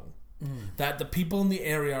Wrigleyville that the people in the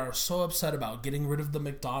area are so upset about, getting rid of the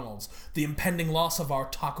McDonald's, the impending loss of our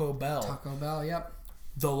Taco Bell. Taco Bell, yep.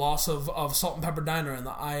 the loss of Salt and Pepper Diner and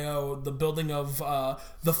the I.O., the building of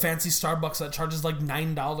the fancy Starbucks that charges like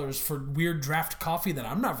 $9 for weird draft coffee that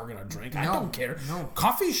I'm never going to drink. I don't care. No.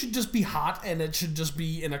 Coffee should just be hot, and it should just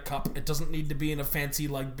be in a cup. It doesn't need to be in a fancy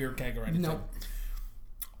like beer keg or anything. No.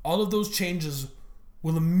 All of those changes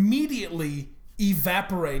will immediately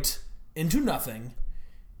evaporate into nothing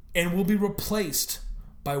and will be replaced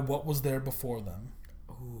by what was there before them.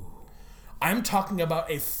 Ooh. I'm talking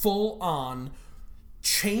about a full-on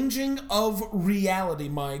changing of reality,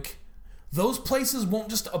 Mike. Those places won't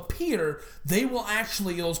just appear. They will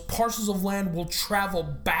actually, those parcels of land will travel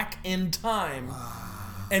back in time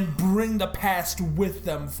and bring the past with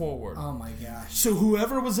them forward. Oh my gosh. So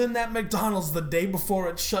whoever was in that McDonald's the day before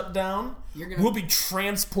it shut down will be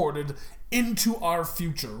transported into our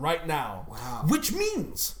future right now. Wow. Which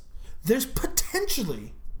means there's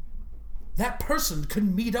potentially that person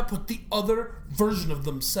could meet up with the other version of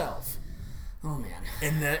themselves. Oh, man.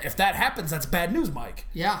 And if that happens, that's bad news, Mike.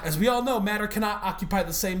 Yeah. As we all know, matter cannot occupy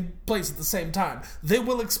the same place at the same time. They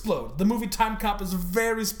will explode. The movie Time Cop is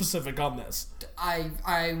very specific on this.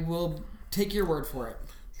 I will take your word for it.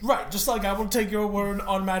 Right, just like I will take your word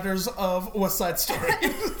on matters of West Side Story.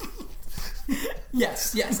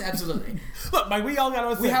 Yes, absolutely. Look, Mike, we all got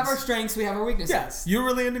our things. We have our strengths, we have our weaknesses. Yes, you're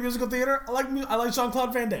really into musical theater. I like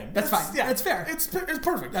Jean-Claude Van Damme. That's fine. Yeah, that's fair. It's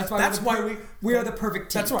perfect. That's why we are the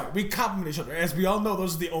perfect team. That's right. We complement each other. As we all know,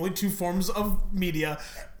 those are the only two forms of media: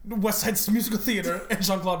 West Side Musical Theater and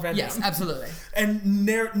Jean-Claude Van Damme. Yes, absolutely. And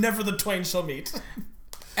never the twain shall meet.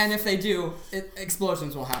 And if they do,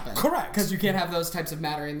 explosions will happen. Correct. Because you can't have those types of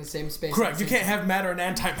matter in the same space. Correct. You can't have matter and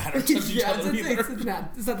antimatter touch each other either.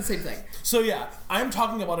 It's not the same thing. So yeah, I'm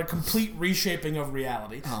talking about a complete reshaping of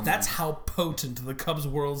reality. Oh, That's how potent the Cubs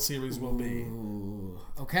World Series will be. Ooh.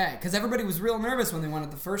 Okay, because everybody was real nervous when they won it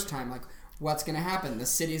the first time. Like, what's going to happen? The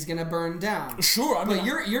city's going to burn down. Sure, I mean,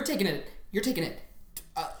 but you're taking it. You're taking it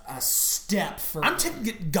a step further. I'm taking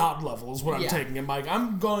it God level is what I'm taking it, Mike.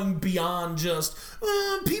 I'm going beyond just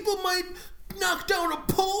people might knock down a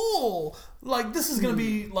pole. Like, this is going to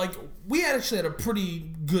be like, we actually had a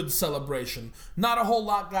pretty good celebration. Not a whole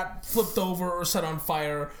lot got flipped over or set on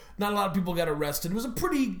fire. Not a lot of people got arrested. It was a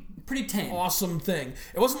pretty tame, awesome thing.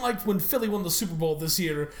 It wasn't like when Philly won the Super Bowl this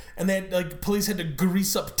year and they had, like, police had to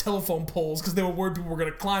grease up telephone poles because they were worried people were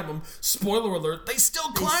going to climb them. Spoiler alert, they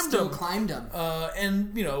still climbed them.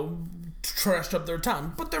 And, you know, trashed up their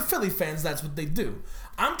town. But they're Philly fans, that's what they do.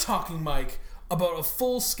 I'm talking, Mike, about a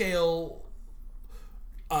full-scale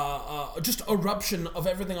just eruption of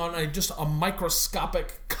everything on just a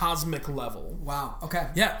microscopic, cosmic level. Wow. Okay.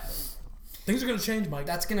 Yeah. Things are going to change, Mike.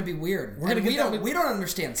 That's going to be weird. We don't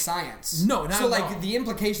understand science. No, not so at like all. The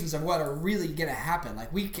implications of what are really going to happen,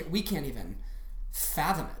 like we can't even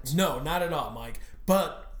fathom it. No, not at all, Mike.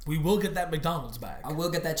 But we will get that McDonald's back. I will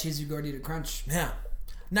get that cheesy gordita crunch. Yeah.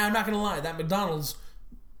 Now I'm not going to lie, that McDonald's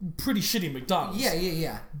pretty shitty McDonald's.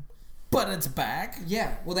 Yeah. But it's back.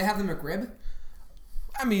 Yeah. Will they have the McRib?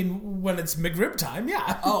 I mean, when it's McRib time,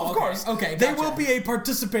 yeah. Oh, of course. Okay, They gotcha. will be a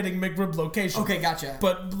participating McRib location. Okay, gotcha.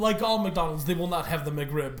 But like all McDonald's, they will not have the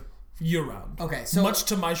McRib year-round. Okay, so... Much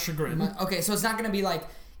to my chagrin. Okay, so it's not going to be like,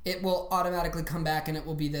 it will automatically come back and it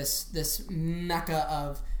will be this mecca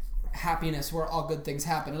of happiness where all good things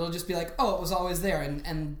happen. It'll just be like, oh, it was always there,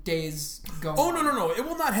 and days go Oh, on. no. It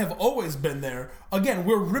will not have always been there. Again,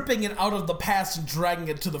 we're ripping it out of the past and dragging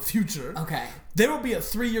it to the future. Okay. There will be a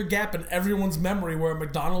 3-year gap in everyone's memory where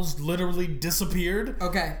McDonald's literally disappeared.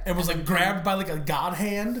 Okay. And was like grabbed by like a god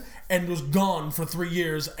hand and was gone for 3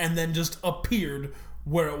 years and then just appeared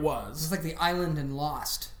where it was. It's like the island in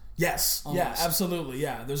Lost. Yes. Almost. Yeah, absolutely.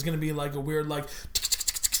 Yeah. There's going to be like a weird like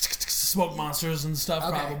smoke monsters and stuff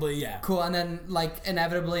probably. Yeah. Cool. And then like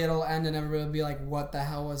inevitably it'll end and everybody will be like, what the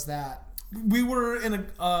hell was that? We were in a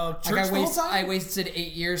church the whole time? I wasted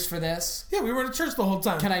 8 years for this. Yeah, we were in a church the whole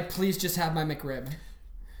time. Can I please just have my McRib?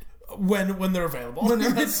 When they're available.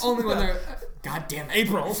 It's only when they're... God damn it.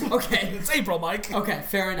 April. Okay. It's April, Mike. Okay,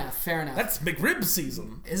 fair enough. That's McRib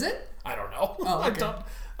season. Is it? I don't know. Oh, okay.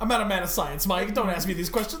 I'm not a man of science, Mike. Don't ask me these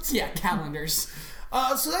questions. Yeah, calendars.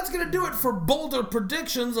 So that's going to do it for Boulder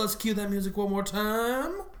Predictions. Let's cue that music one more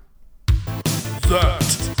time. That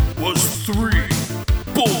was 3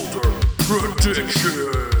 Boulder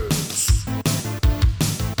Predictions.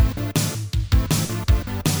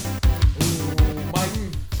 Ooh, Mike,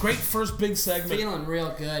 great first big segment. Feeling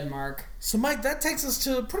real good, Mark. So, Mike, that takes us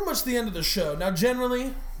to pretty much the end of the show. Now,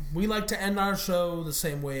 generally, we like to end our show the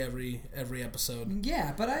same way every episode.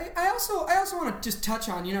 Yeah, but I also want to just touch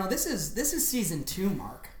on, this is season 2,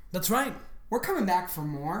 Mark. That's right. We're coming back for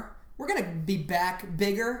more. We're gonna be back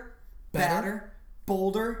bigger, badder,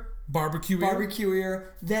 bolder, Barbecuier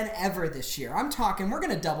than ever this year. I'm talking, we're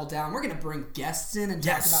going to double down. We're going to bring guests in and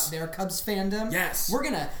talk about their Cubs fandom. Yes. We're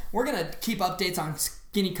gonna keep updates on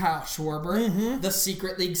Skinny Kyle Schwarber, the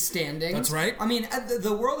Secret League standings. That's right. I mean,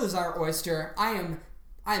 the world is our oyster. I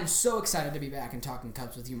am so excited to be back and talking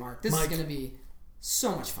Cubs with you, Mark. This is going to be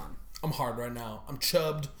so much fun. I'm hard right now. I'm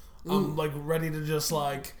chubbed. I'm like ready to just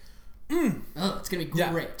like. Oh, it's going to be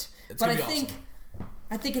great. It's but gonna be awesome.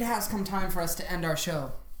 I think it has come time for us to end our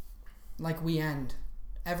show like we end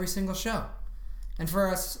every single show. And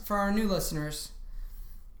for our new listeners,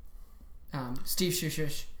 Steve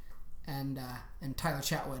Shushish and Tyler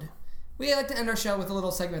Chatwood, we like to end our show with a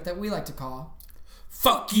little segment that we like to call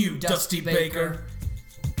Fuck You, Dusty Baker.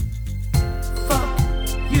 Fuck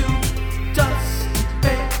you, Dusty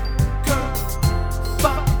Baker.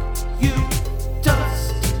 Fuck you,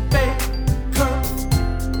 Dusty Baker.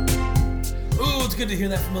 Ooh, it's good to hear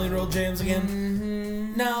that familiar old jams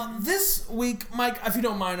again. Now, this week, Mike, if you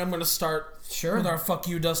don't mind, I'm going to start with our Fuck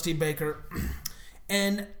You, Dusty Baker.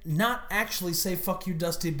 And not actually say fuck you,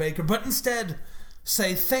 Dusty Baker, but instead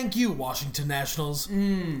say thank you, Washington Nationals,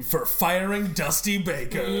 for firing Dusty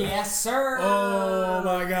Baker. Yes, sir. Oh,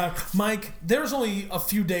 my God. Mike, there's only a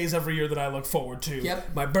few days every year that I look forward to.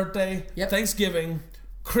 Yep. My birthday, Thanksgiving,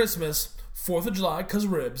 Christmas, 4th of July, because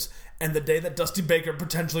ribs, and the day that Dusty Baker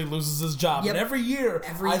potentially loses his job. Yep. And every year,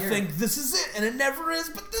 I year. think this is it, and it never is,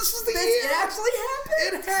 but this is the year. It actually happened.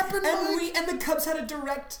 It happened, Mike. And the Cubs had a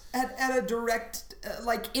direct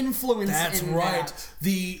influence. That's in right. that.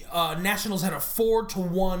 The Nationals had a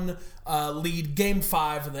 4-1 lead, Game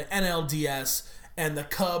 5 in the NLDS, and the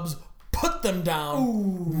Cubs put them down.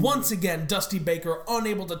 Ooh. Once again, Dusty Baker,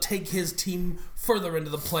 unable to take his team further into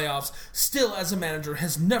the playoffs, still as a manager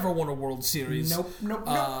has never won a World Series. Nope.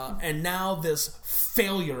 And now this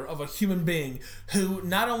failure of a human being who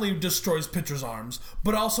not only destroys pitchers' arms,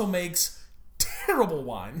 but also makes terrible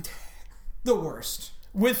wine. The worst.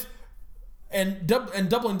 And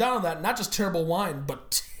doubling down on that, not just terrible wine,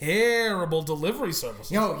 but terrible delivery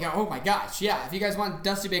services. Oh my gosh, yeah. If you guys want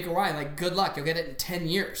Dusty Baker wine, like, good luck. You'll get it in 10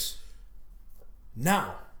 years.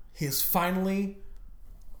 Now, he is finally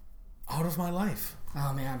out of my life.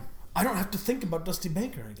 Oh, man. I don't have to think about Dusty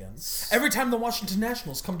Baker again. Every time the Washington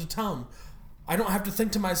Nationals come to town, I don't have to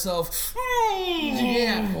think to myself,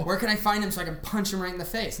 yeah, where can I find him so I can punch him right in the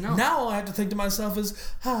face? No. Now all I have to think to myself is,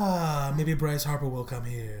 maybe Bryce Harper will come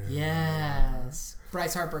here. Yes.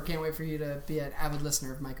 Bryce Harper, can't wait for you to be an avid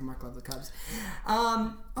listener of Mike and Mark Love the Cubs.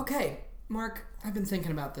 Okay, Mark, I've been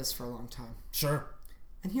thinking about this for a long time. Sure.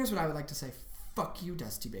 And here's what I would like to say. Fuck you,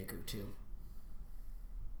 Dusty Baker, too.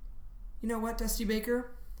 You know what, Dusty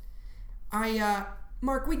Baker?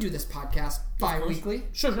 Mark, we do this podcast bi-weekly.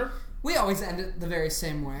 Sure. We always end it the very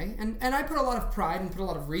same way. And I put a lot of pride and put a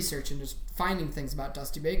lot of research into just finding things about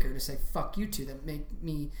Dusty Baker to say fuck you to that make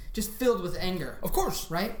me just filled with anger. Of course.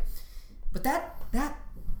 Right? But that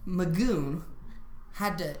Magoon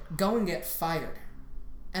had to go and get fired.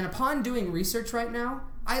 And upon doing research right now,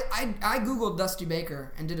 I Googled Dusty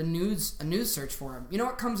Baker and did a news search for him. You know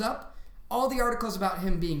what comes up? All the articles about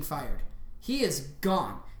him being fired. He is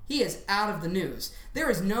gone. He is out of the news. There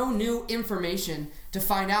is no new information to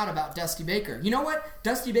find out about Dusty Baker. You know what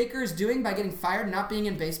Dusty Baker is doing by getting fired and not being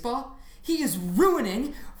in baseball? He is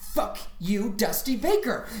ruining Fuck You, Dusty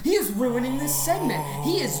Baker. He is ruining this segment.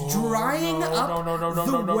 He is drying up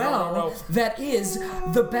the well that is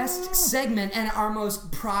the best segment and our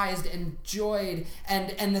most prized, enjoyed,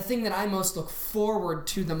 and the thing that I most look forward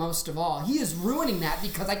to the most of all. He is ruining that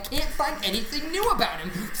because I can't find anything new about him.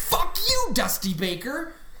 Fuck you, Dusty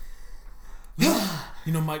Baker.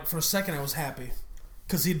 You know, Mike, for a second I was happy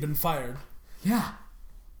because he'd been fired. Yeah.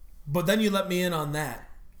 But then you let me in on that.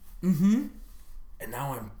 Mm-hmm. And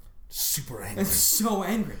now I'm super angry. I'm so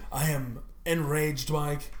angry. I am enraged,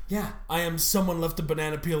 Mike. Yeah. I am someone left a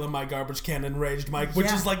banana peel in my garbage can enraged, Mike,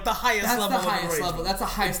 which is like the highest level of enragement. That's the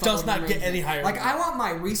highest level. It does not get any higher. Like, I want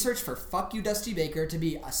my research for Fuck You, Dusty Baker to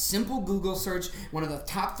be a simple Google search. One of the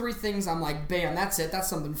top 3 things, I'm like, bam, that's it. That's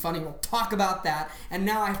something funny. We'll talk about that. And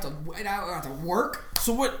now I have to work.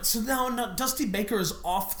 So what? So now Dusty Baker is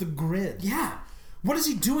off the grid. Yeah. What is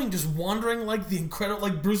he doing? Just wandering like the incredible,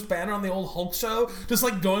 like Bruce Banner on the old Hulk show? Just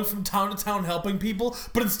like going from town to town helping people,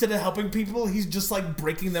 but instead of helping people, he's just like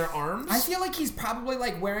breaking their arms? I feel like he's probably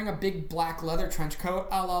like wearing a big black leather trench coat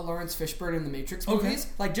a la Lawrence Fishburne in the Matrix movies.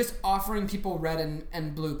 Okay. Like just offering people red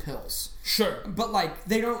and blue pills. Sure. But like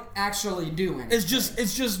they don't actually do anything. It's just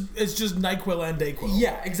NyQuil and Dayquil.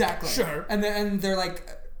 Yeah, exactly. Sure. And they're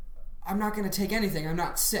like, I'm not going to take anything. I'm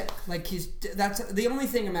not sick. Like that's the only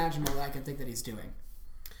thing imaginable that I can think that he's doing.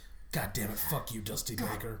 God damn it! Fuck you, Dusty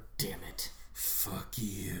Baker. Damn it. Fuck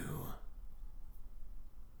you.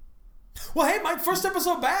 Well, hey, Mike, first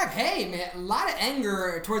episode back. Hey, man, a lot of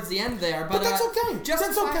anger towards the end there, but that's okay.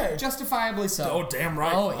 That's okay. Justifiably so. Oh, damn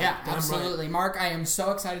right. Oh, yeah, Damn absolutely. right. Mark, I am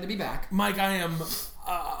so excited to be back. Mike, I am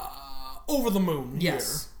over the moon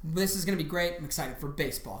Yes. This is going to be great. I'm excited for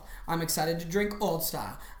baseball. I'm excited to drink Old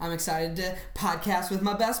Style. I'm excited to podcast with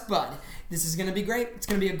my best bud. This is going to be great. It's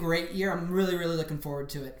going to be a great year. I'm really, really looking forward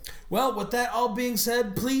to it. Well, with that all being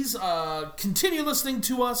said, please continue listening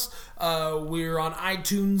to us. We're on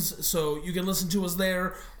iTunes, so you can listen to us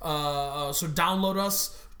there. So download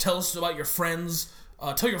us. Tell us about your friends.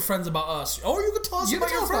 Tell your friends about us. Or you can tell us about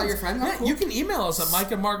your friends. Yeah, cool. You can email us at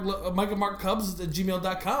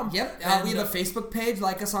mikeandmarkcubs@gmail.com. Yep. And, we have a Facebook page.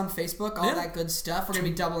 Like us on Facebook. All that good stuff. We're going to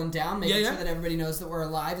be doubling down, making sure that everybody knows that we're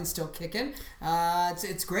alive and still kicking.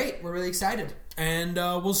 It's great. We're really excited. And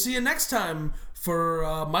we'll see you next time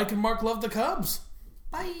for Mike and Mark Love the Cubs.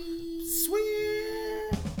 Bye.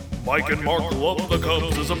 Sweet. Mike and Mark Love the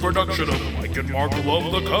Cubs is a production of Mike and Mark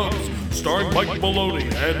Love the Cubs, starring Mike Maloney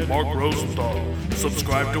and Mark Rosenthal.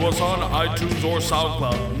 Subscribe to us on iTunes or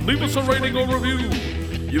SoundCloud. Leave us a rating or review.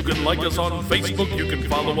 You can like us on Facebook. You can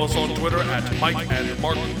follow us on Twitter at Mike and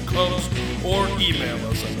Mark Cubs, or email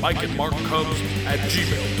us at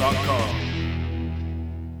mikeandmarkcubs@gmail.com.